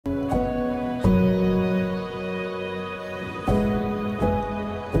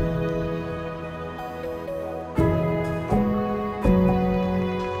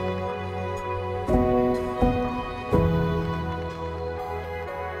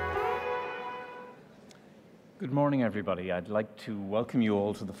Good morning, everybody. I'd like to welcome you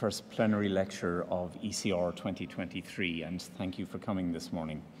all to the first plenary lecture of ECR 2023, and thank you for coming this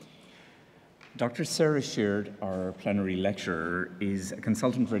morning. Dr. Sarah Sheard, our plenary lecturer, is a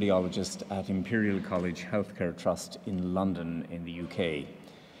consultant radiologist at Imperial College Healthcare Trust in London in the UK.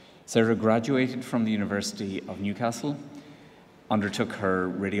 Sarah graduated from the University of Newcastle, undertook her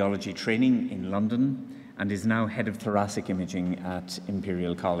radiology training in London, and is now head of thoracic imaging at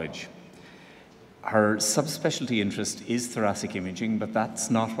Imperial College. Her subspecialty interest is thoracic imaging, but that's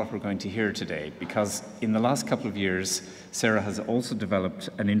not what we're going to hear today, because in the last couple of years, Sarah has also developed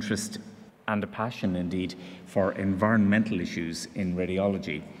an interest and a passion, indeed, for environmental issues in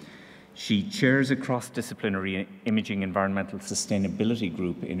radiology. She chairs a cross-disciplinary imaging environmental sustainability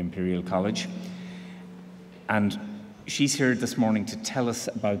group in Imperial College, and she's here this morning to tell us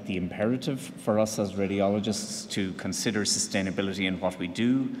about the imperative for us as radiologists to consider sustainability in what we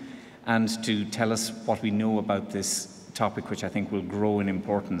do, and to tell us what we know about this topic, which I think will grow in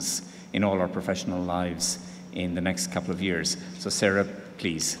importance in all our professional lives in the next couple of years. So Sarah,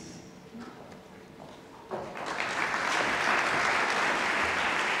 please.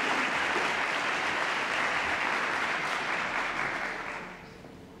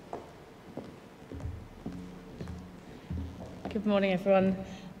 Good morning, everyone.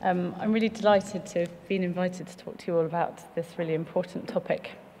 I'm really delighted to have been invited to talk to you all about this really important topic.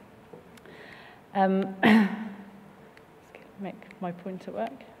 Make my pointer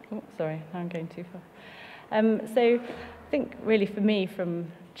work. Oh, sorry, now I'm going too far. So I think really for me,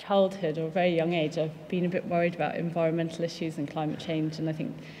 from childhood or a very young age, I've been a bit worried about environmental issues and climate change, and I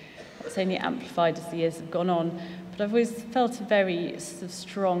think it's only amplified as the years have gone on. But I've always felt a very sort of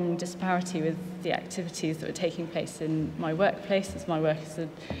strong disparity with the activities that were taking place in my workplace, as my work as a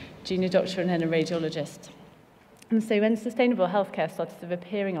junior doctor and then a radiologist. And so when sustainable healthcare started sort of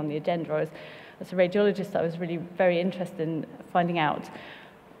appearing on the agenda, as a radiologist, I was really very interested in finding out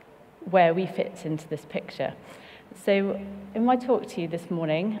where we fit into this picture. So in my talk to you this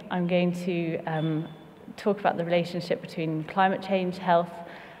morning, I'm going to talk about the relationship between climate change, health,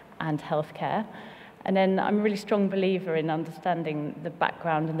 and healthcare. And then I'm a really strong believer in understanding the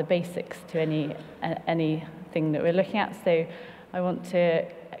background and the basics to anything that we're looking at. So I want to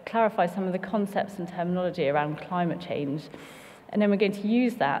clarify some of the concepts and terminology around climate change. And then we're going to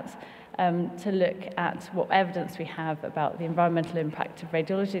use that to look at what evidence we have about the environmental impact of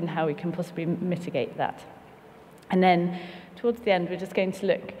radiology and how we can possibly mitigate that. And then towards the end, we're just going to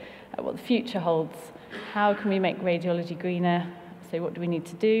look at what the future holds. How can we make radiology greener? So what do we need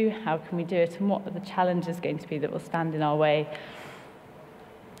to do? How can we do it? And what are the challenges going to be that will stand in our way?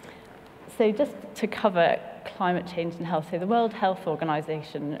 So just to cover climate change and health, so the World Health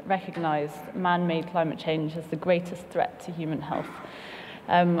Organization recognized man-made climate change as the greatest threat to human health.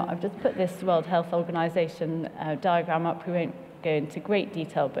 I've just put this World Health Organization diagram up. We won't go into great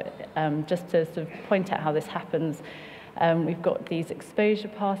detail, but just to sort of point out how this happens, we've got these exposure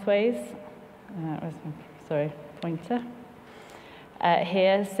pathways. Pointer.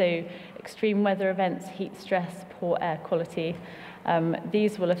 Here, so extreme weather events, heat stress, poor air quality.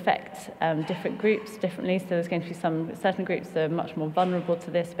 These will affect different groups differently. So there's going to be certain groups that are much more vulnerable to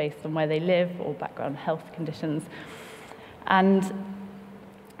this based on where they live or background health conditions. And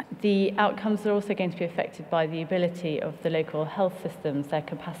the outcomes are also going to be affected by the ability of the local health systems, their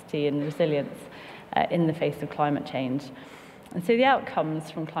capacity and resilience in the face of climate change. And so the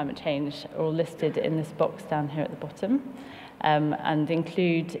outcomes from climate change are all listed in this box down here at the bottom, and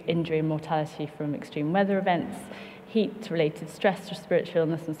include injury and mortality from extreme weather events, heat-related stress, respiratory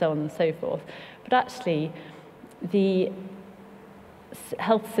illness, and so on and so forth. But actually, the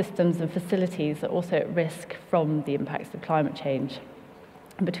health systems and facilities are also at risk from the impacts of climate change.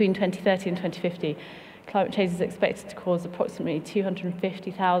 Between 2030 and 2050, climate change is expected to cause approximately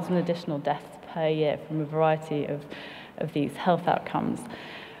 250,000 additional deaths per year from a variety of these health outcomes.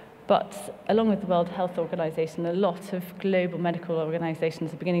 But along with the World Health Organization, a lot of global medical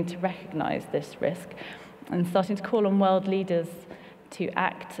organizations are beginning to recognize this risk and starting to call on world leaders to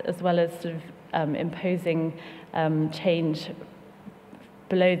act, as well as sort of imposing change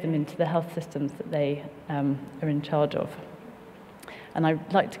below them into the health systems that they are in charge of. And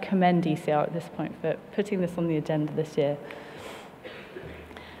I'd like to commend ECR at this point for putting this on the agenda this year.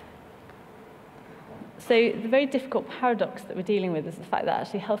 So the very difficult paradox that we're dealing with is the fact that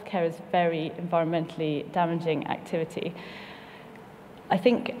actually healthcare is very environmentally damaging activity. I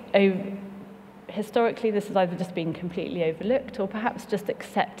think historically this has either just been completely overlooked or perhaps just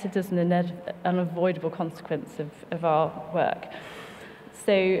accepted as an unavoidable consequence of our work.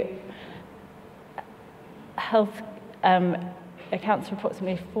 So health accounts for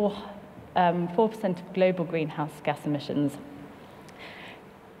approximately 4% of global greenhouse gas emissions.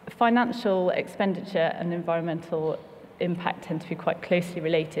 Financial expenditure and environmental impact tend to be quite closely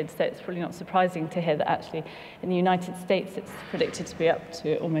related, so it's probably not surprising to hear that actually in the United States it's predicted to be up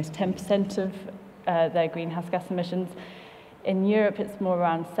to almost 10% of their greenhouse gas emissions. In Europe it's more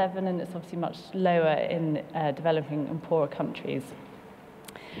around 7%, and it's obviously much lower in developing and poorer countries.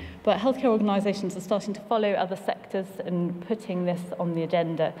 But healthcare organisations are starting to follow other sectors and putting this on the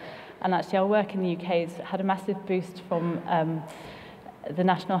agenda, and actually our work in the UK has had a massive boost from the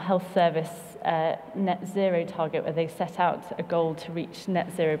National Health Service net zero target, where they set out a goal to reach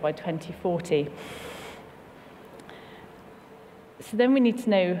net zero by 2040. So then we need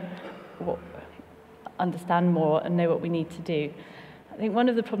to understand more and know what we need to do. I think one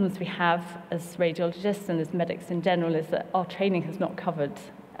of the problems we have as radiologists and as medics in general is that our training has not covered,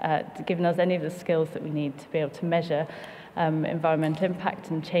 given us any of the skills that we need to be able to measure environmental impact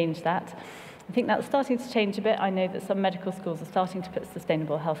and change that. I think that's starting to change a bit. I know that some medical schools are starting to put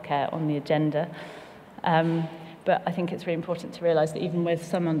sustainable healthcare on the agenda. But I think it's really important to realise that even with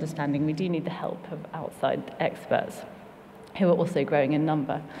some understanding, we do need the help of outside experts who are also growing in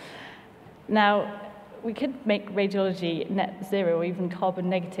number. Now, we could make radiology net zero or even carbon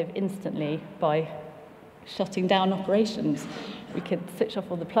negative instantly by shutting down operations. We could switch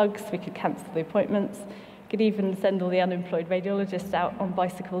off all the plugs, we could cancel the appointments, we could even send all the unemployed radiologists out on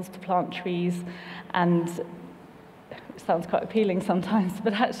bicycles to plant trees, and it sounds quite appealing sometimes,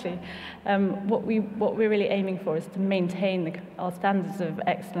 but actually what we're really aiming for is to maintain our standards of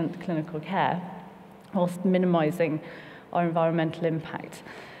excellent clinical care whilst minimising our environmental impact.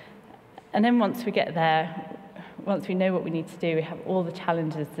 And then once we get there, once we know what we need to do, we have all the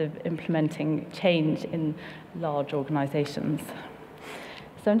challenges of implementing change in large organisations.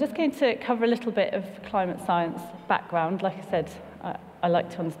 So I'm just going to cover a little bit of climate science background. Like I said, I like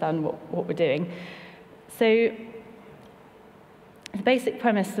to understand what we're doing. So the basic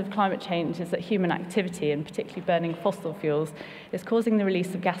premise of climate change is that human activity, and particularly burning fossil fuels, is causing the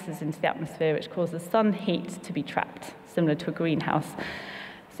release of gases into the atmosphere, which causes sun heat to be trapped, similar to a greenhouse.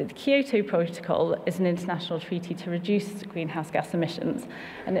 So the Kyoto Protocol is an international treaty to reduce greenhouse gas emissions,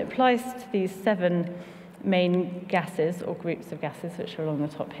 and it applies to these 7 main gases, or groups of gases, which are along the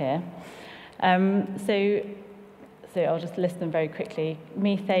top here. So I'll just list them very quickly.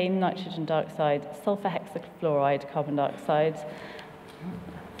 Methane, nitrogen dioxide, sulfur hexafluoride, carbon dioxide.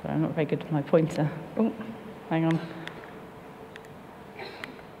 Sorry, I'm not very good with my pointer. Oh, hang on.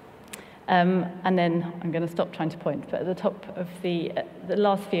 And then I'm going to stop trying to point, but at the top of the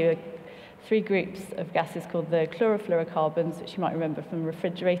last few are 3 groups of gases called the chlorofluorocarbons, which you might remember from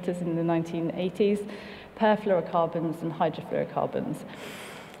refrigerators in the 1980s, perfluorocarbons and hydrofluorocarbons.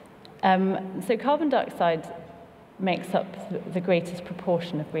 So carbon dioxide makes up the greatest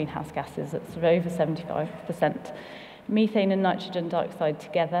proportion of greenhouse gases, it's sort of over 75%. Methane and nitrogen dioxide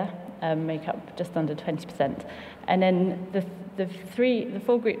together make up just under 20%. And then the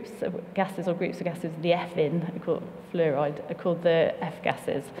 4 groups of gases, or groups of gases, the F-in, called fluoride, are called the F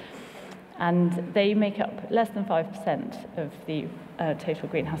gases. And they make up less than 5% of the total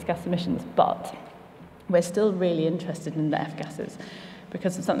greenhouse gas emissions, but we're still really interested in the F gases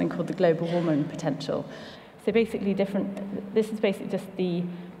because of something called the global warming potential. So basically this is basically just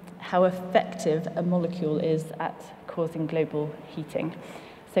how effective a molecule is at causing global heating.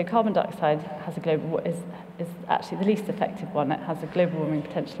 So carbon dioxide has is actually the least effective one. It has a global warming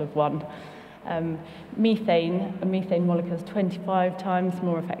potential of 1. A methane molecule is 25 times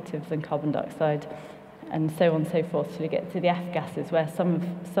more effective than carbon dioxide, and so on and so forth, till you get to the F gases, where some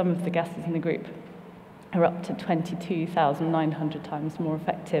of the gases in the group are up to 22,900 times more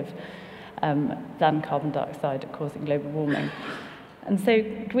effective than carbon dioxide at causing global warming. And so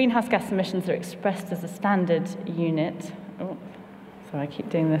greenhouse gas emissions are expressed as a standard unit. Oh, sorry, I keep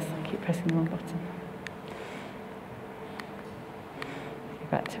doing this. I keep pressing the wrong button. Go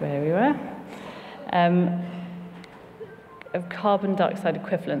back to where we were. Of carbon dioxide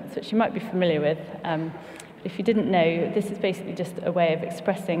equivalents, which you might be familiar with. If you didn't know, this is basically just a way of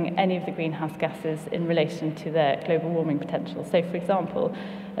expressing any of the greenhouse gases in relation to their global warming potential. So, for example,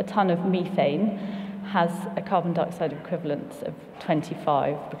 a ton of methane has a carbon dioxide equivalent of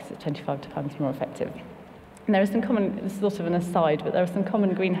 25, because it's 25 times more effective. And there are some common, this is sort of an aside, but there are some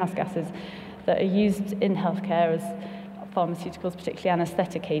common greenhouse gases that are used in healthcare as pharmaceuticals, particularly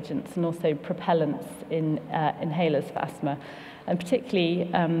anaesthetic agents, and also propellants in inhalers for asthma. And particularly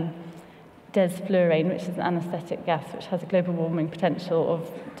desflurane, which is an anaesthetic gas, which has a global warming potential of,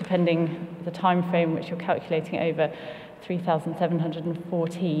 depending the time frame which you're calculating over,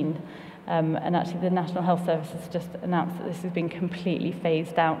 3,714 And actually the National Health Service has just announced that this has been completely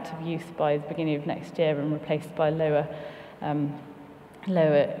phased out of use by the beginning of next year and replaced by lower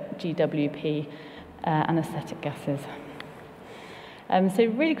GWP anaesthetic gases. So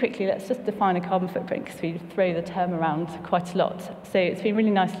really quickly, let's just define a carbon footprint, because we throw the term around quite a lot. So it's been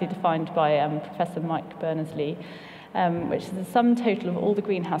really nicely defined by Professor Mike Berners-Lee, which is the sum total of all the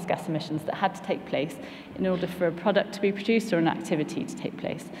greenhouse gas emissions that had to take place in order for a product to be produced or an activity to take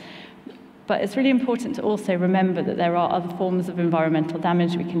place. But it's really important to also remember that there are other forms of environmental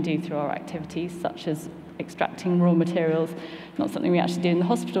damage we can do through our activities, such as extracting raw materials, not something we actually do in the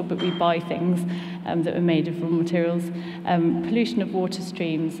hospital, but we buy things that are made of raw materials, pollution of water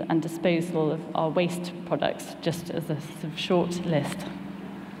streams, and disposal of our waste products, just as a sort of short list.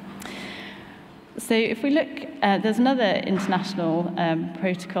 So if we look, there's another international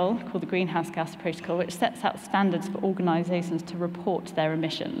protocol called the Greenhouse Gas Protocol, which sets out standards for organisations to report their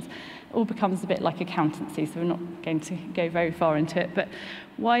emissions. It all becomes a bit like accountancy, so we're not going to go very far into it. But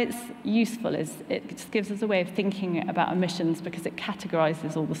why it's useful is it just gives us a way of thinking about emissions, because it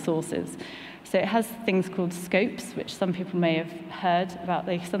categorises all the sources. So it has things called scopes, which some people may have heard about.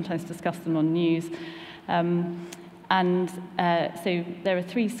 They sometimes discuss them on news. So there are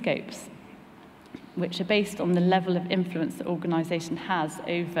 3 scopes, which are based on the level of influence the organisation has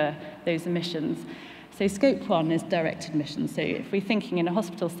over those emissions. So scope 1 is direct emissions. So if we're thinking in a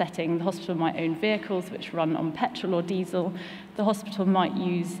hospital setting, the hospital might own vehicles which run on petrol or diesel. The hospital might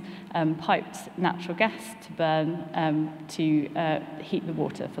use piped natural gas to burn to heat the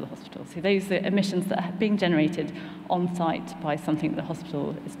water for the hospital. So those are emissions that are being generated on site by something the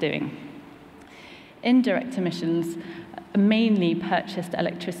hospital is doing. Indirect emissions are mainly purchased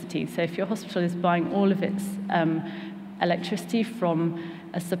electricity. So if your hospital is buying all of its electricity from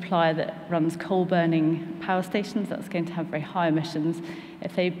a supplier that runs coal-burning power stations, that's going to have very high emissions.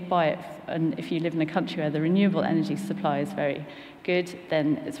 If they buy it, and if you live in a country where the renewable energy supply is very good,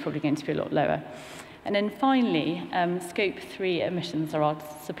 then it's probably going to be a lot lower. And then finally, scope 3 emissions are our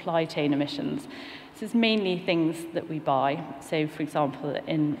supply chain emissions. This is mainly things that we buy. So, for example,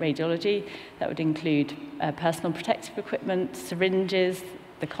 in radiology, that would include personal protective equipment, syringes,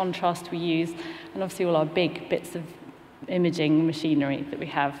 the contrast we use, and obviously all our big bits of imaging machinery that we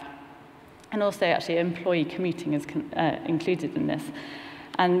have. And also, actually, employee commuting is included in this.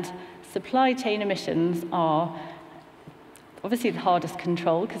 And supply chain emissions are obviously the hardest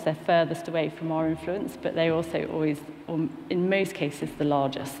control, because they're furthest away from our influence, but they're also always, or in most cases, the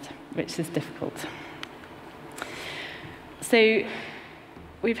largest, which is difficult. So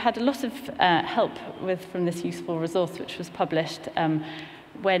we've had a lot of help from this useful resource, which was published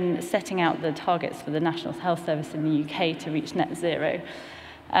when setting out the targets for the National Health Service in the UK to reach net zero.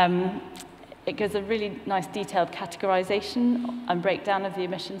 It gives a really nice detailed categorisation and breakdown of the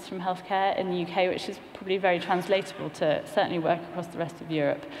emissions from healthcare in the UK, which is probably very translatable to certainly work across the rest of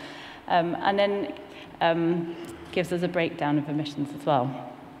Europe. And then gives us a breakdown of emissions as well.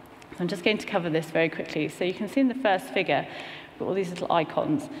 I'm just going to cover this very quickly. So you can see in the first figure, all these little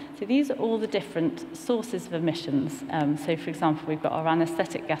icons. So these are all the different sources of emissions. So for example, we've got our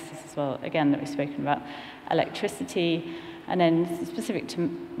anaesthetic gases as well, again, that we've spoken about, electricity, and then specific to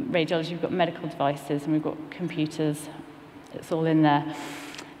radiology, we've got medical devices and we've got computers. It's all in there.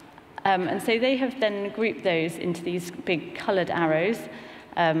 And so they have then grouped those into these big coloured arrows,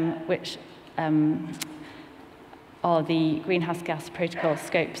 which are the greenhouse gas protocol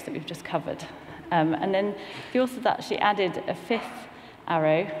scopes that we've just covered. And then the authors actually added a 5th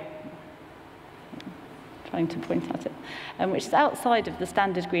arrow, trying to point at it, which is outside of the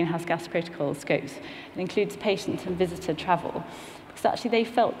standard greenhouse gas protocol scopes. It includes patient and visitor travel. Because actually they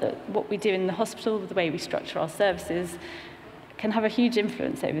felt that what we do in the hospital, the way we structure our services, can have a huge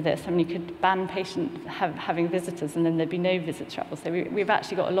influence over this. I mean, you could ban patients having visitors and then there'd be no visit travel. So we've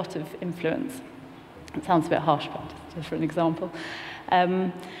actually got a lot of influence. It sounds a bit harsh, but just for an example.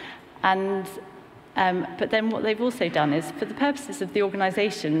 But then what they've also done is, for the purposes of the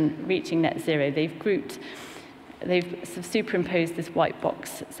organisation reaching net zero, they've sort of superimposed this white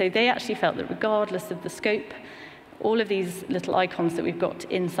box. So they actually felt that regardless of the scope, all of these little icons that we've got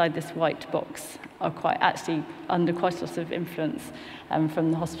inside this white box are actually under quite a lot of influence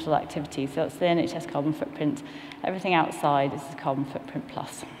from the hospital activity. So it's the NHS carbon footprint. Everything outside is the carbon footprint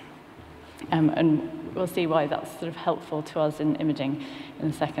plus. And we'll see why that's sort of helpful to us in imaging in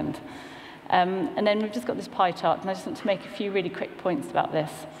a second. And then we've just got this pie chart, and I just want to make a few really quick points about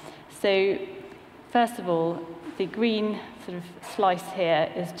this. So first of all, the green sort of slice here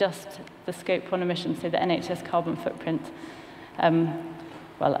is just the scope 1 emissions, so the NHS carbon footprint.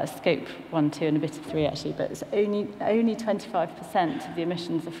 well, scope 1, 2, and a bit of 3 actually, but it's only 25% of the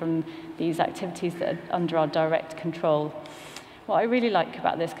emissions are from these activities that are under our direct control. What I really like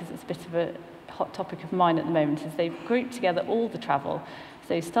about this, because it's a bit of a hot topic of mine at the moment, is they've grouped together all the travel.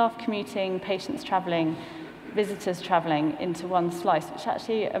 So staff commuting, patients travelling, visitors travelling into one slice, which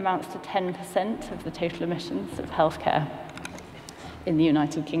actually amounts to 10% of the total emissions of healthcare in the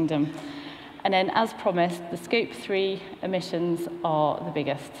United Kingdom. And then, as promised, the Scope 3 emissions are the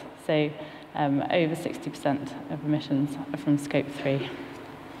biggest. So over 60% of emissions are from Scope 3.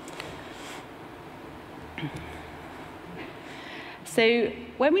 So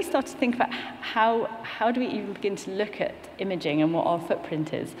when we start to think about how do we even begin to look at imaging and what our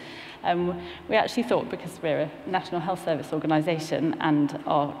footprint is, we actually thought, because we're a National Health Service organisation and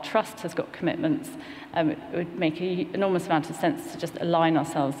our trust has got commitments, it would make an enormous amount of sense to just align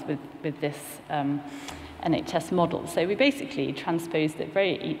ourselves with this NHS model. So we basically transposed it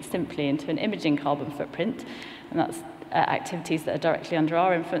very simply into an imaging carbon footprint, and that's activities that are directly under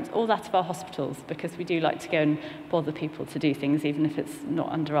our influence, or that of our hospitals, because we do like to go and bother people to do things, even if it's not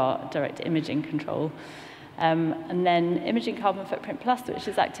under our direct imaging control. And then imaging carbon footprint plus, which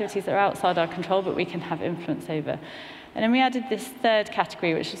is activities that are outside our control, but we can have influence over. And then we added this third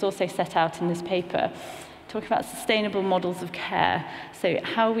category, which is also set out in this paper, talking about sustainable models of care. So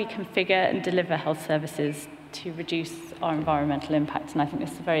how we configure and deliver health services to reduce our environmental impact. And I think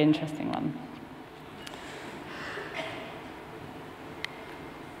this is a very interesting one.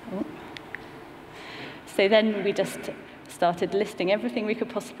 So then we just started listing everything we could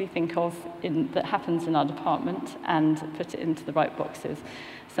possibly think of that happens in our department and put it into the right boxes.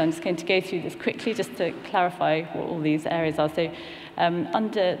 So I'm just going to go through this quickly just to clarify what all these areas are. So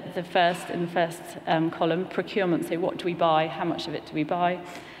under the first column, procurement, so what do we buy, how much of it do we buy,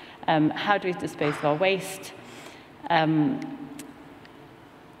 how do we dispose of our waste, how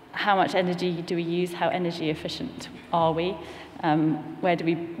much energy do we use, how energy efficient are we, where do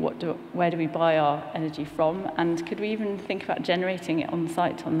we buy our energy from, and could we even think about generating it on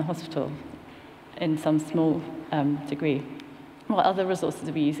site on the hospital in some small degree? What other resources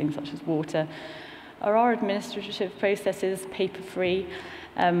are we using, such as water? Are our administrative processes paper-free?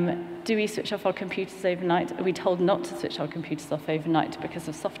 Do we switch off our computers overnight? Are we told not to switch our computers off overnight because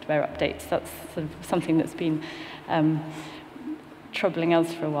of software updates? That's sort of something that's been troubling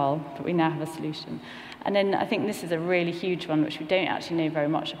us for a while, but we now have a solution. And then I think this is a really huge one, which we don't actually know very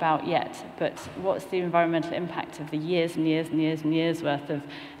much about yet, but what's the environmental impact of the years and years and years and years worth of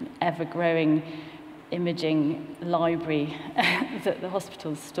an ever-growing imaging library that the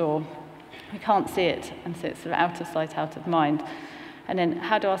hospitals store? We can't see it, and so it's sort of out of sight, out of mind. And then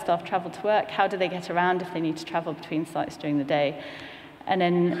how do our staff travel to work? How do they get around if they need to travel between sites during the day? And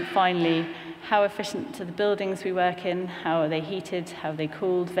then finally, how efficient are the buildings we work in? How are they heated? How are they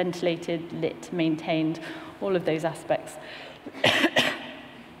cooled, ventilated, lit, maintained? All of those aspects.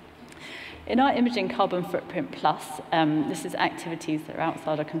 In our imaging carbon footprint plus, this is activities that are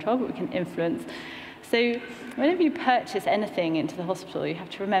outside our control, but we can influence. So whenever you purchase anything into the hospital, you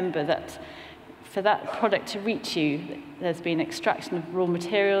have to remember that for that product to reach you, there's been extraction of raw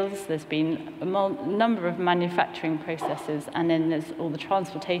materials, there's been a number of manufacturing processes, and then there's all the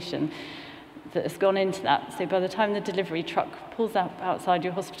transportation that has gone into that. So by the time the delivery truck pulls up outside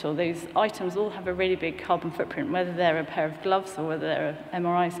your hospital, those items all have a really big carbon footprint, whether they're a pair of gloves or whether they're an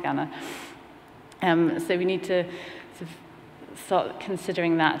MRI scanner. So we need to sort of start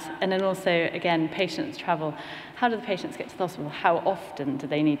considering that. And then also, again, patients travel. How do the patients get to the hospital? How often do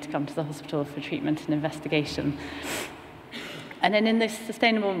they need to come to the hospital for treatment and investigation? And then in this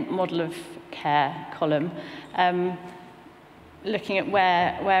sustainable model of care column, looking at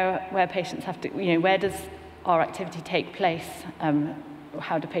where patients have to, where does our activity take place?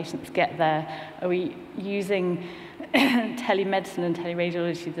 How do patients get there? Are we using telemedicine and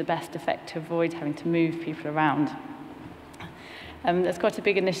teleradiology to the best effect to avoid having to move people around? There's quite a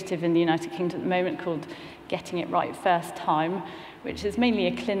big initiative in the United Kingdom at the moment called Getting It Right First Time, which is mainly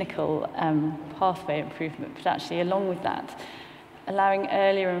a clinical pathway improvement, but actually along with that, allowing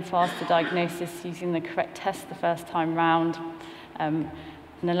earlier and faster diagnosis using the correct test the first time round, and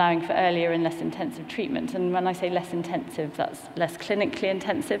allowing for earlier and less intensive treatment. And when I say less intensive, that's less clinically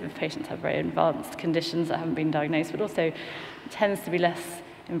intensive if patients have very advanced conditions that haven't been diagnosed, but also tends to be less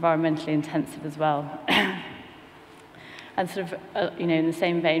environmentally intensive as well. And sort of, in the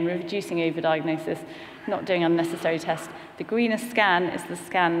same vein, reducing overdiagnosis, not doing unnecessary tests. The greenest scan is the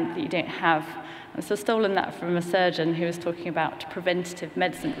scan that you don't have. And so I've stolen that from a surgeon who was talking about preventative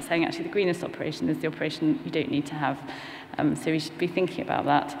medicine, but saying actually the greenest operation is the operation you don't need to have. So we should be thinking about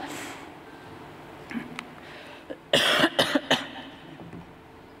that.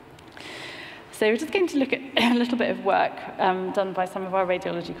 So we're just going to look at a little bit of work done by some of our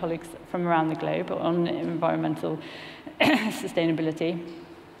radiology colleagues from around the globe on environmental sustainability.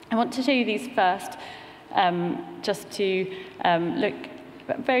 I want to show you these first just to look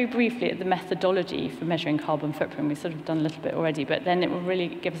very briefly at the methodology for measuring carbon footprint. We've sort of done a little bit already, but then it will really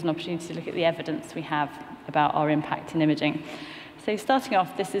give us an opportunity to look at the evidence we have about our impact in imaging. So starting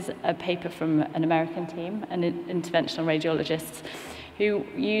off, this is a paper from an American team, an interventional radiologists, who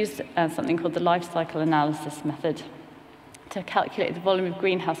used something called the life cycle analysis method to calculate the volume of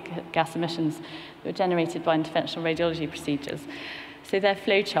greenhouse gas emissions that were generated by interventional radiology procedures. So their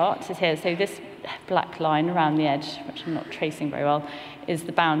flow chart is here. So this black line around the edge, which I'm not tracing very well, is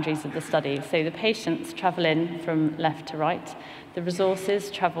the boundaries of the study. So the patients travel in from left to right. The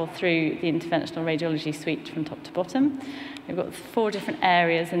resources travel through the interventional radiology suite from top to bottom. We've got 4 different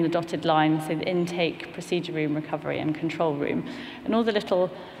areas in the dotted line, so the intake, procedure room, recovery, and control room. And all the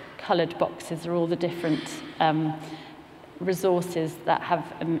little coloured boxes are all the different resources that have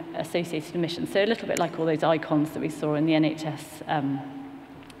associated emissions. So a little bit like all those icons that we saw in the NHS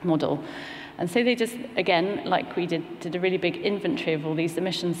model. And so they just, again, like we did a really big inventory of all these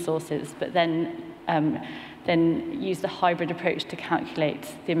emission sources, but then used a hybrid approach to calculate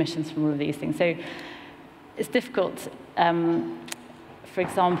the emissions from all of these things. So it's difficult, for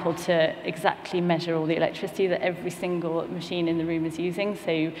example, to exactly measure all the electricity that every single machine in the room is using.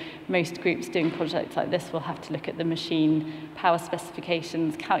 So most groups doing projects like this will have to look at the machine power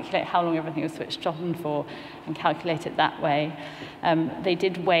specifications, calculate how long everything was switched on for, and calculate it that way. They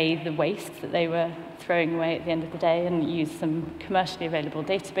did weigh the waste that they were throwing away at the end of the day and use some commercially available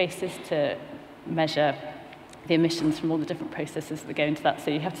databases to measure the emissions from all the different processes that go into that.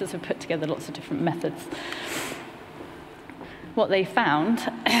 So you have to sort of put together lots of different methods. What they found,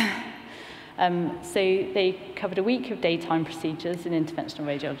 so they covered a week of daytime procedures in interventional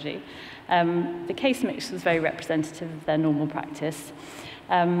radiology. The case mix was very representative of their normal practice.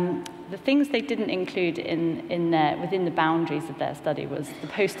 The things they didn't include within the boundaries of their study was the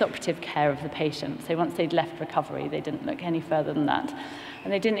post-operative care of the patient. So once they'd left recovery, they didn't look any further than that.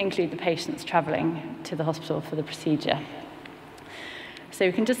 And they didn't include the patients travelling to the hospital for the procedure. So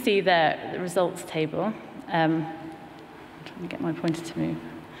you can just see the results table. I'm trying to get my pointer to move.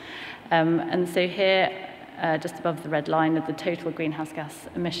 And so here, just above the red line, are the total greenhouse gas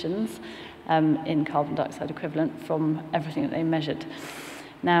emissions in carbon dioxide equivalent from everything that they measured.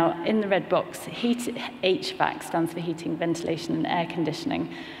 Now, in the red box, HVAC stands for heating, ventilation, and air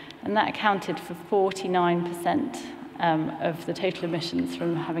conditioning, and that accounted for 49% of the total emissions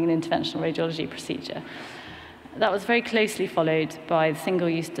from having an interventional radiology procedure. That was very closely followed by the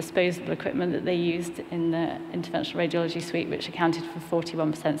single-use disposable equipment that they used in the interventional radiology suite, which accounted for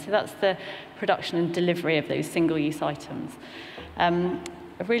 41%. So that's the production and delivery of those single-use items.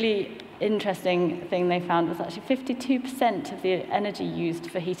 A really interesting thing they found was actually 52% of the energy used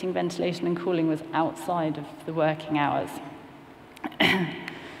for heating, ventilation, and cooling was outside of the working hours.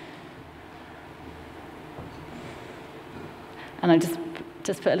 And I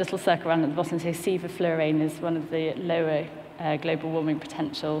just put a little circle around at the bottom. So sevoflurane is one of the lower global warming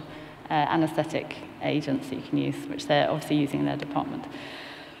potential anaesthetic agents that you can use, which they're obviously using in their department.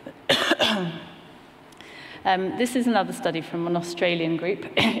 This is another study from an Australian group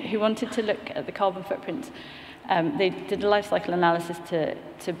who wanted to look at the carbon footprint. They did a life cycle analysis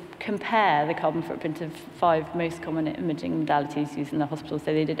to compare the carbon footprint of 5 most common imaging modalities used in the hospital.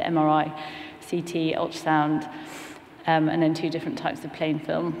 So they did MRI, CT, ultrasound, and then 2 different types of plain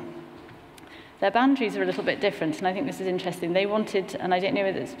film. Their boundaries are a little bit different, and I think this is interesting. They wanted, and I don't know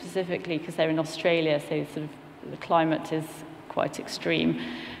whether it's specifically because they're in Australia, so sort of the climate is quite extreme,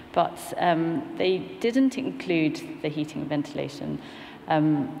 but they didn't include the heating and ventilation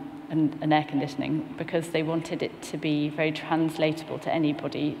and air conditioning because they wanted it to be very translatable to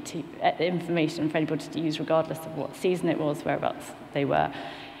anybody, information for anybody to use regardless of what season it was, whereabouts they were.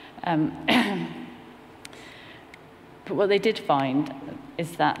 But what they did find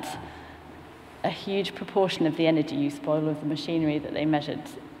is that a huge proportion of the energy used by all of the machinery that they measured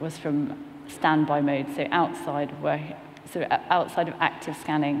was from standby mode, so outside of work, so outside of active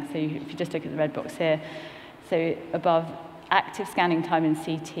scanning. So if you just look at the red box here, so above active scanning time in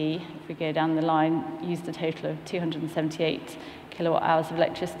CT, if we go down the line, used a total of 278 kilowatt hours of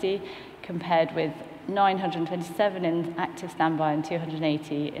electricity, compared with 927 in active standby and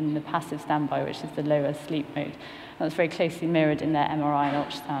 280 in the passive standby, which is the lower sleep mode. And that's very closely mirrored in their MRI and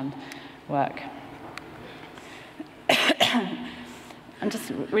ultrasound work. I'm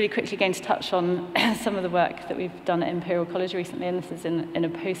just really quickly going to touch on some of the work that we've done at Imperial College recently, and this is in a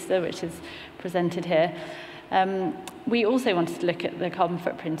poster which is presented here. We also wanted to look at the carbon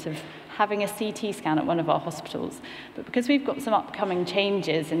footprint of having a CT scan at one of our hospitals. But because we've got some upcoming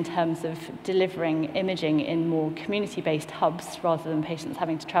changes in terms of delivering imaging in more community-based hubs rather than patients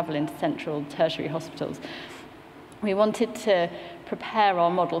having to travel into central tertiary hospitals, we wanted to prepare our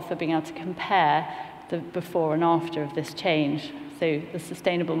model for being able to compare the before and after of this change, so the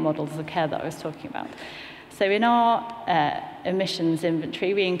sustainable models of care that I was talking about. So in our emissions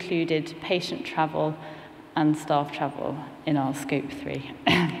inventory, we included patient travel and staff travel in our scope 3.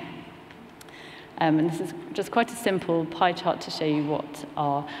 And this is just quite a simple pie chart to show you what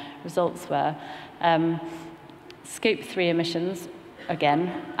our results were. Scope 3 emissions,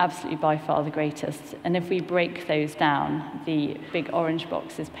 again, absolutely by far the greatest. And if we break those down, the big orange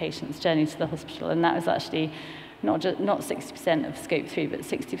box is patients' journey to the hospital, and that was actually not 60% of scope 3, but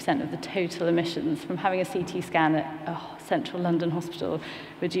 60% of the total emissions from having a CT scan at a central London hospital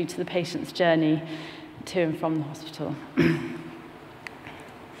were due to the patient's journey to and from the hospital.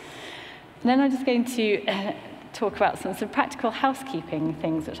 And then I'm just going to talk about some practical housekeeping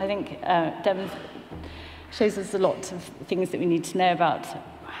things, which I think shows us a lot of things that we need to know about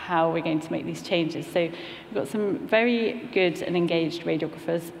how we're going to make these changes. So we've got some very good and engaged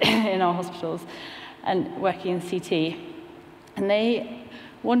radiographers in our hospitals and working in CT. And they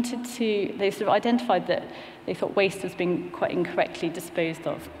sort of identified that they thought waste was being quite incorrectly disposed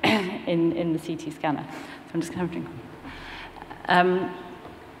of in the CT scanner. So I'm just going to have a drink.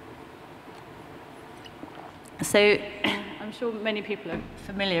 So I'm sure many people are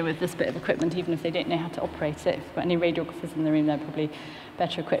familiar with this bit of equipment, even if they don't know how to operate it. If you've got any radiographers in the room, they're probably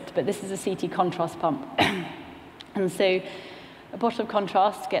better equipped. But this is a CT contrast pump. And so a bottle of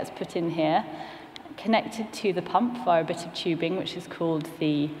contrast gets put in here, connected to the pump via a bit of tubing, which is called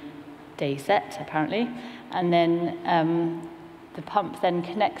the day set, apparently. And then the pump then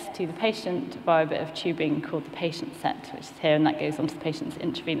connects to the patient via a bit of tubing called the patient set, which is here, and that goes onto the patient's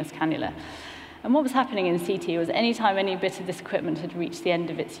intravenous cannula. And what was happening in CT was any time any bit of this equipment had reached the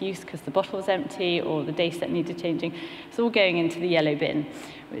end of its use because the bottle was empty or the day set needed changing, it's all going into the yellow bin,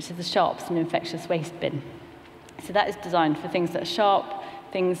 which is the sharps and infectious waste bin. So that is designed for things that are sharp,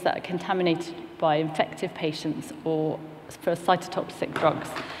 things that are contaminated by infective patients, or for cytotoxic drugs.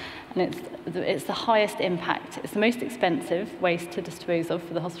 And it's the highest impact. It's the most expensive waste to dispose of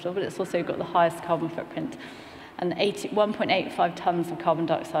for the hospital, but it's also got the highest carbon footprint. And 1.85 tonnes of carbon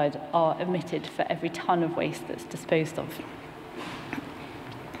dioxide are emitted for every tonne of waste that's disposed of.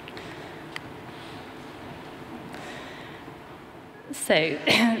 So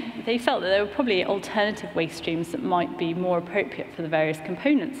they felt that there were probably alternative waste streams that might be more appropriate for the various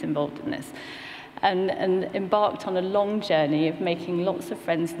components involved in this. And embarked on a long journey of making lots of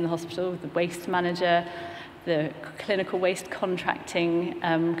friends in the hospital with the waste manager, the clinical waste contracting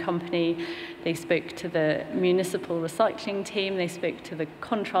company. They spoke to the municipal recycling team. They spoke to the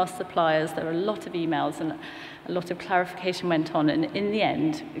contrast suppliers. There were a lot of emails and a lot of clarification went on. And in the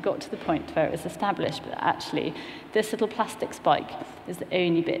end, it got to the point where it was established that actually this little plastic spike is the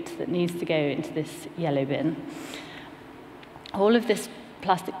only bit that needs to go into this yellow bin. All of this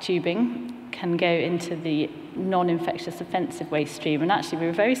plastic tubing can go into the non-infectious offensive waste stream. And actually, we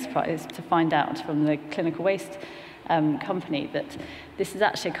were very surprised to find out from the clinical waste company that this is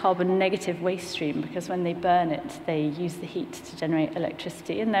actually a carbon negative waste stream, because when they burn it, they use the heat to generate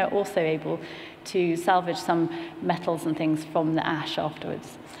electricity. And they're also able to salvage some metals and things from the ash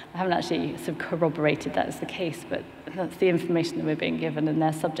afterwards. I haven't actually sort of corroborated that as the case, but that's the information that we're being given, and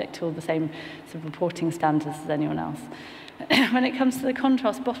they're subject to all the same sort of reporting standards as anyone else. When it comes to the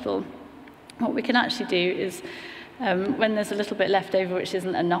contrast bottle, what we can actually do is, when there's a little bit left over which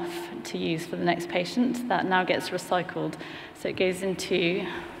isn't enough to use for the next patient, that now gets recycled. So it goes into,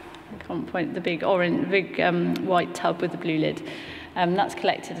 I can't point, the big white tub with the blue lid. That's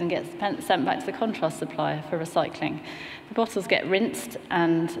collected and gets sent back to the contrast supplier for recycling. The bottles get rinsed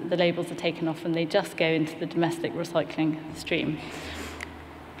and the labels are taken off, and they just go into the domestic recycling stream.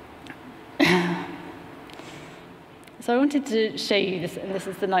 So I wanted to show you this, and this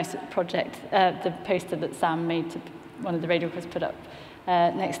is the nice project, the poster that Sam made, to one of the radiographers put up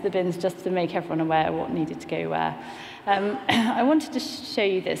next to the bins, just to make everyone aware of what needed to go where. I wanted to show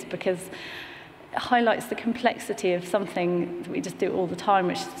you this because it highlights the complexity of something that we just do all the time,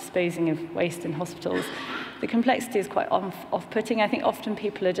 which is disposing of waste in hospitals. The complexity is quite off-putting. I think often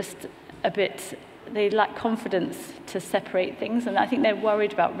people are just a bit, they lack confidence to separate things, and I think they're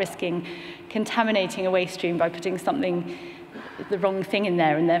worried about risking contaminating a waste stream by putting the wrong thing in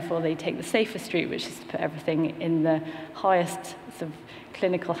there, and therefore they take the safest route, which is to put everything in the highest sort of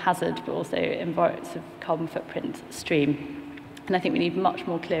clinical hazard, but also sort of carbon footprint stream. And I think we need much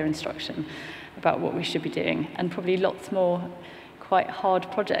more clear instruction about what we should be doing, and probably lots more quite hard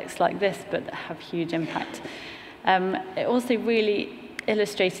projects like this, but that have huge impact. It also really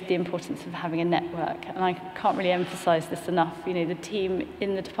illustrated the importance of having a network, and I can't really emphasize this enough. You know, the team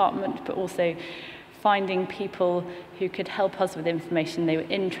in the department, but also finding people who could help us with information. They were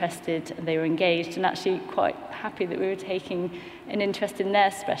interested, they were engaged, and actually quite happy that we were taking an interest in their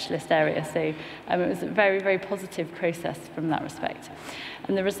specialist area. So it was a very, very positive process from that respect.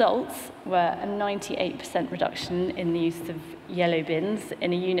 And the results were a 98% reduction in the use of yellow bins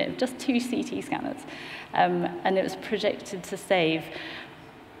in a unit of just 2 CT scanners. And it was projected to save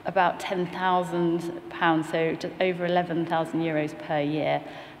about £10,000, so just over 11,000 euros per year,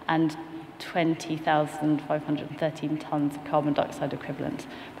 and 20,513 tonnes of carbon dioxide equivalent.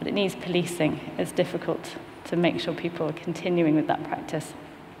 But it needs policing. It's difficult to make sure people are continuing with that practice.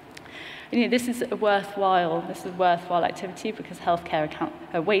 You know, this is a worthwhile activity because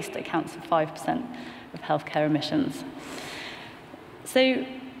waste accounts for 5% of healthcare emissions. So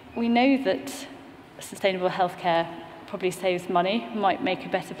we know that sustainable healthcare probably saves money, might make a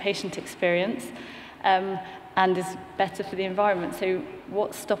better patient experience, and is better for the environment. So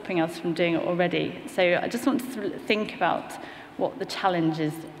what's stopping us from doing it already? So I just want to think about what the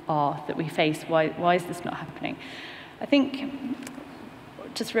challenges are that we face. Why is this not happening? I think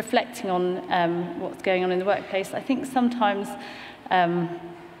just reflecting on what's going on in the workplace, I think sometimes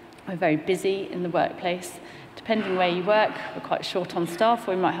we're very busy in the workplace. Depending where you work, we're quite short on staff,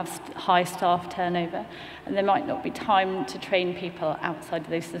 or we might have high staff turnover, and there might not be time to train people outside of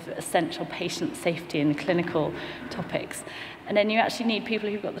those sort of essential patient safety and clinical topics. And then you actually need people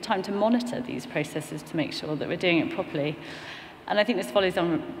who've got the time to monitor these processes to make sure that we're doing it properly. And I think this follows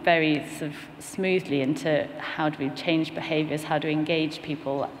on very sort of smoothly into how do we change behaviours, how do we engage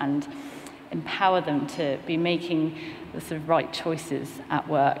people and empower them to be making the sort of right choices at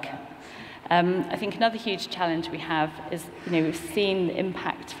work. I think another huge challenge we have is, you know, we've seen the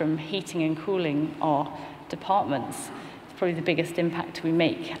impact from heating and cooling our departments. It's probably the biggest impact we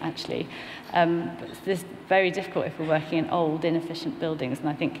make, actually. But it's very difficult if we're working in old, inefficient buildings, and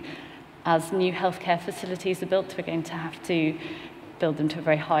I think as new healthcare facilities are built, we're going to have to build them to a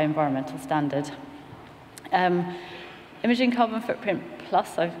very high environmental standard. Imaging carbon footprint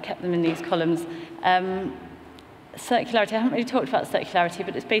plus, I've kept them in these columns. Circularity, I haven't really talked about circularity,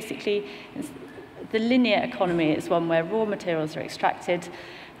 but it's basically, the linear economy is one where raw materials are extracted,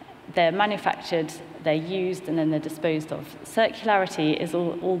 they're manufactured, they're used, and then they're disposed of. Circularity is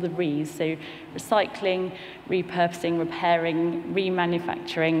all the re's, so recycling, repurposing, repairing,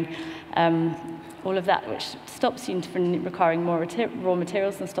 remanufacturing, all of that, which stops you from requiring more raw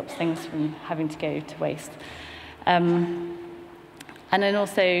materials and stops things from having to go to waste. And then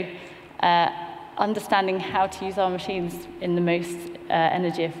also, understanding how to use our machines in the most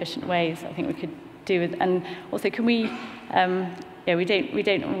energy efficient ways, I think we could do with, and also can we, we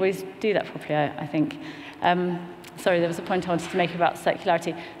don't always do that properly, I think. Sorry, there was a point I wanted to make about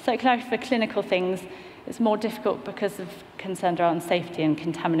circularity. Circularity for clinical things is more difficult because of concerns around safety and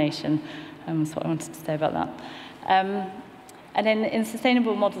contamination. That's what I wanted to say about that. And then in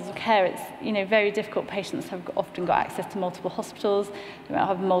sustainable models of care, it's very difficult. Patients have often got access to multiple hospitals. They might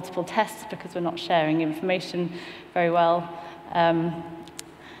have multiple tests because we're not sharing information very well.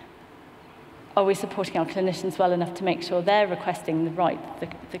 Are we supporting our clinicians well enough to make sure they're requesting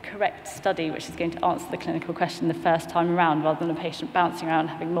the correct study, which is going to answer the clinical question the first time around, rather than a patient bouncing around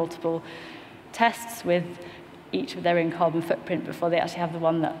having multiple tests with each of their own carbon footprint before they actually have the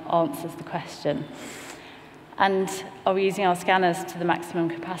one that answers the question? And are we using our scanners to the maximum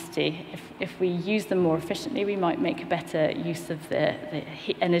capacity? If we use them more efficiently, we might make a better use of the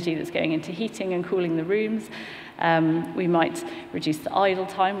energy that's going into heating and cooling the rooms. We might reduce the idle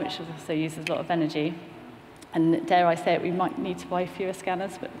time, which also uses a lot of energy. And dare I say it, we might need to buy fewer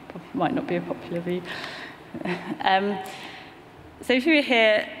scanners, but it might not be a popular view. So if you were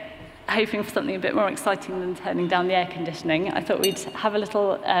here hoping for something a bit more exciting than turning down the air conditioning, I thought we'd have a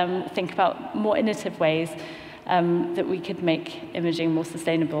little think about more innovative ways that we could make imaging more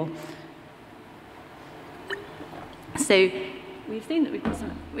sustainable. So we've seen that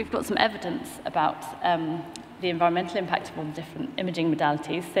we've got some evidence about the environmental impact of all the different imaging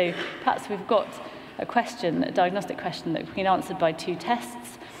modalities. So perhaps we've got a diagnostic question that can be answered by 2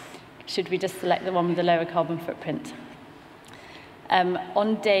 tests. Should we just select the one with the lower carbon footprint?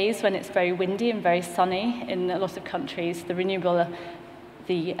 On days when it's very windy and very sunny in a lot of countries, the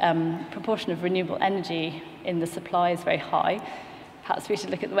proportion of renewable energy in the supply is very high. Perhaps we should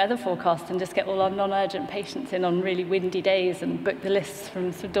look at the weather forecast and just get all our non-urgent patients in on really windy days and book the lists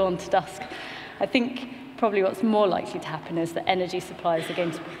from dawn to dusk. I think probably what's more likely to happen is that energy suppliers are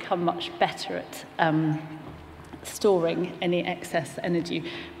going to become much better at storing any excess energy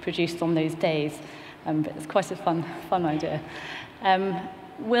produced on those days. But it's quite a fun idea.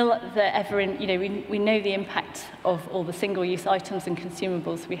 Will there ever, we know the impact of all the single-use items and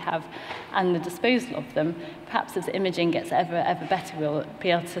consumables we have and the disposal of them. Perhaps as imaging gets ever better, we'll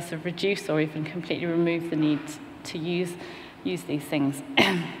be able to sort of reduce or even completely remove the need to use these things.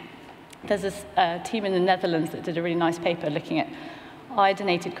 There's this team in the Netherlands that did a really nice paper looking at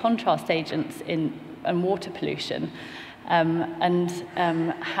iodinated contrast agents in water pollution and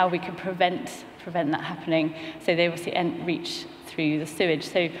how we can prevent that happening. So they obviously reach through the sewage.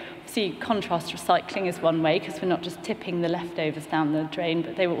 So see, contrast recycling is one way, because we're not just tipping the leftovers down the drain,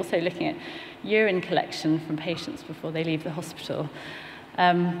 but they were also looking at urine collection from patients before they leave the hospital.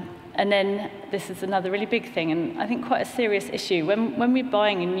 And then this is another really big thing, and I think quite a serious issue. When we're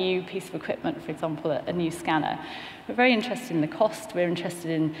buying a new piece of equipment, for example, a new scanner, we're very interested in the cost, we're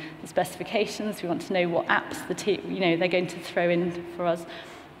interested in the specifications, we want to know what apps they're going to throw in for us.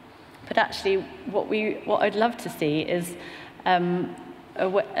 But actually, what I'd love to see is a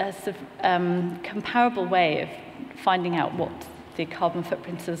sort of comparable way of finding out what the carbon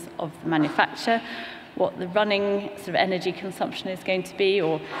footprint is of the manufacturer, what the running sort of energy consumption is going to be,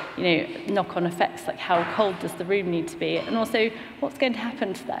 or knock-on effects like how cold does the room need to be, and also what's going to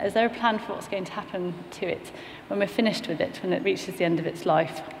happen to that. Is there a plan for what's going to happen to it when we're finished with it, when it reaches the end of its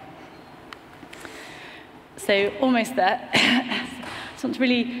life? So almost there. I just want to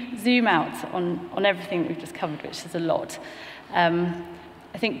really zoom out on everything we've just covered, which is a lot.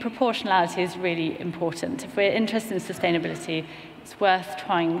 I think proportionality is really important. If we're interested in sustainability, it's worth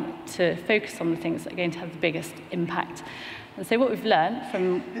trying to focus on the things that are going to have the biggest impact. And so what we've learned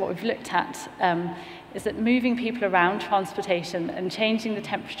from what we've looked at is that moving people around transportation and changing the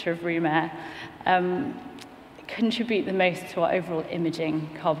temperature of room air contribute the most to our overall imaging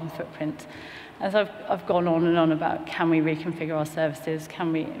carbon footprint. As I've gone on and on about, can we reconfigure our services,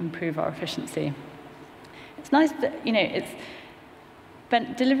 can we improve our efficiency? It's nice that,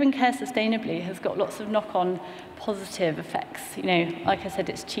 delivering care sustainably has got lots of knock-on positive effects. Like I said,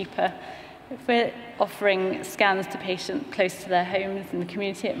 it's cheaper. If we're offering scans to patients close to their homes in the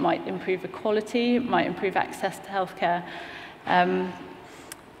community, it might improve the quality, it might improve access to healthcare.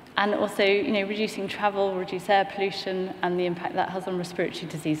 And also, reducing travel, reduce air pollution, and the impact that has on respiratory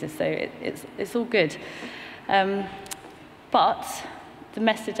diseases. So it's all good. But the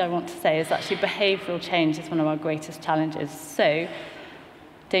message I want to say is actually behavioural change is one of our greatest challenges. So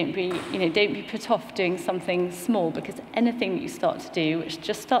don't be put off doing something small, because anything that you start to do, which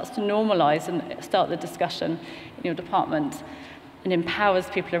just starts to normalise and start the discussion in your department and empowers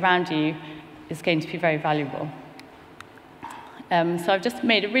people around you, is going to be very valuable. So I've just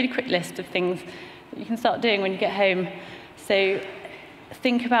made a really quick list of things that you can start doing when you get home. So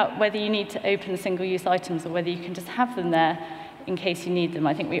think about whether you need to open single-use items or whether you can just have them there in case you need them.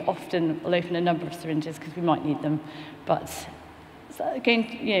 I think we often will open a number of syringes because we might need them, but again,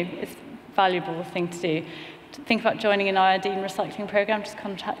 it's a valuable thing to do. Think about joining an iodine recycling program, just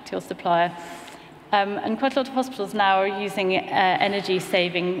contact your supplier. And quite a lot of hospitals now are using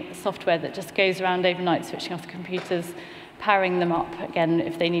energy-saving software that just goes around overnight, switching off the computers, powering them up again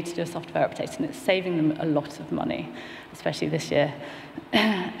if they need to do a software update, and it's saving them a lot of money, especially this year.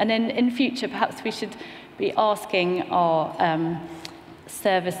 And then in future, perhaps we should be asking our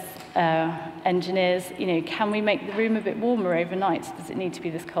service engineers, can we make the room a bit warmer overnight? Does it need to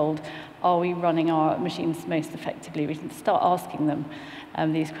be this cold? Are we running our machines most effectively? We can start asking them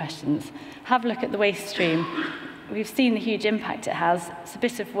these questions. Have a look at the waste stream. We've seen the huge impact it has. It's a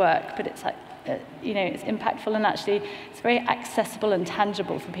bit of work, but it's it's impactful, and actually it's very accessible and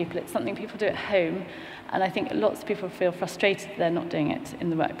tangible for people. It's something people do at home, and I think lots of people feel frustrated that they're not doing it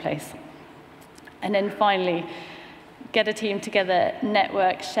in the workplace. And then finally, get a team together,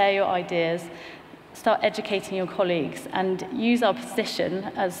 network, share your ideas, start educating your colleagues, and use our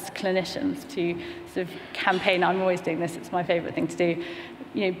position as clinicians to sort of campaign. I'm always doing this, it's my favourite thing to do.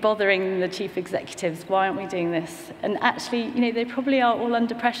 Bothering the chief executives, why aren't we doing this? And actually, they probably are all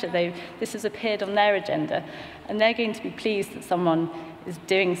under pressure. This has appeared on their agenda, and they're going to be pleased that someone is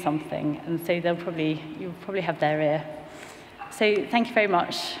doing something, and so you'll probably have their ear. So thank you very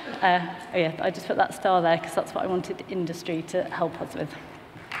much. I just put that star there because that's what I wanted industry to help us with.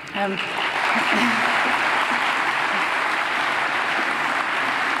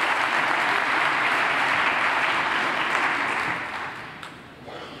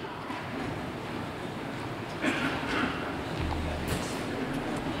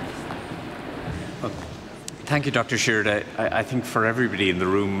 Thank you, Dr. Sheard. I think for everybody in the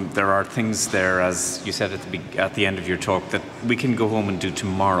room, there are things there, as you said at the end of your talk, that we can go home and do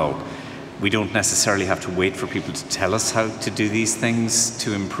tomorrow. We don't necessarily have to wait for people to tell us how to do these things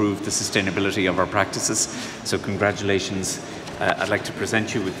to improve the sustainability of our practices. So congratulations. I'd like to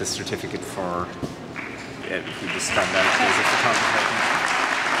present you with the certificate for, if you just stand out, please, at the top.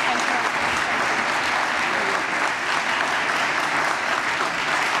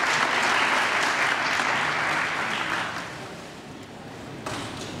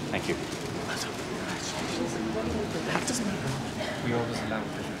 Thank you. We always allow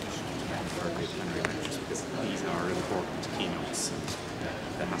presentation for the plenary lectures because these are important keynotes.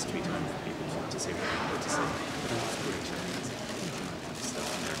 There has to be time for people to say what they want to say. But that's great.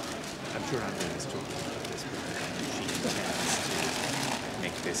 I'm sure Andrea has talked about this, but she intends to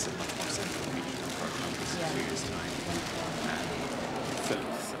make this a much more central feature of our campus in 2 years' time. Philip.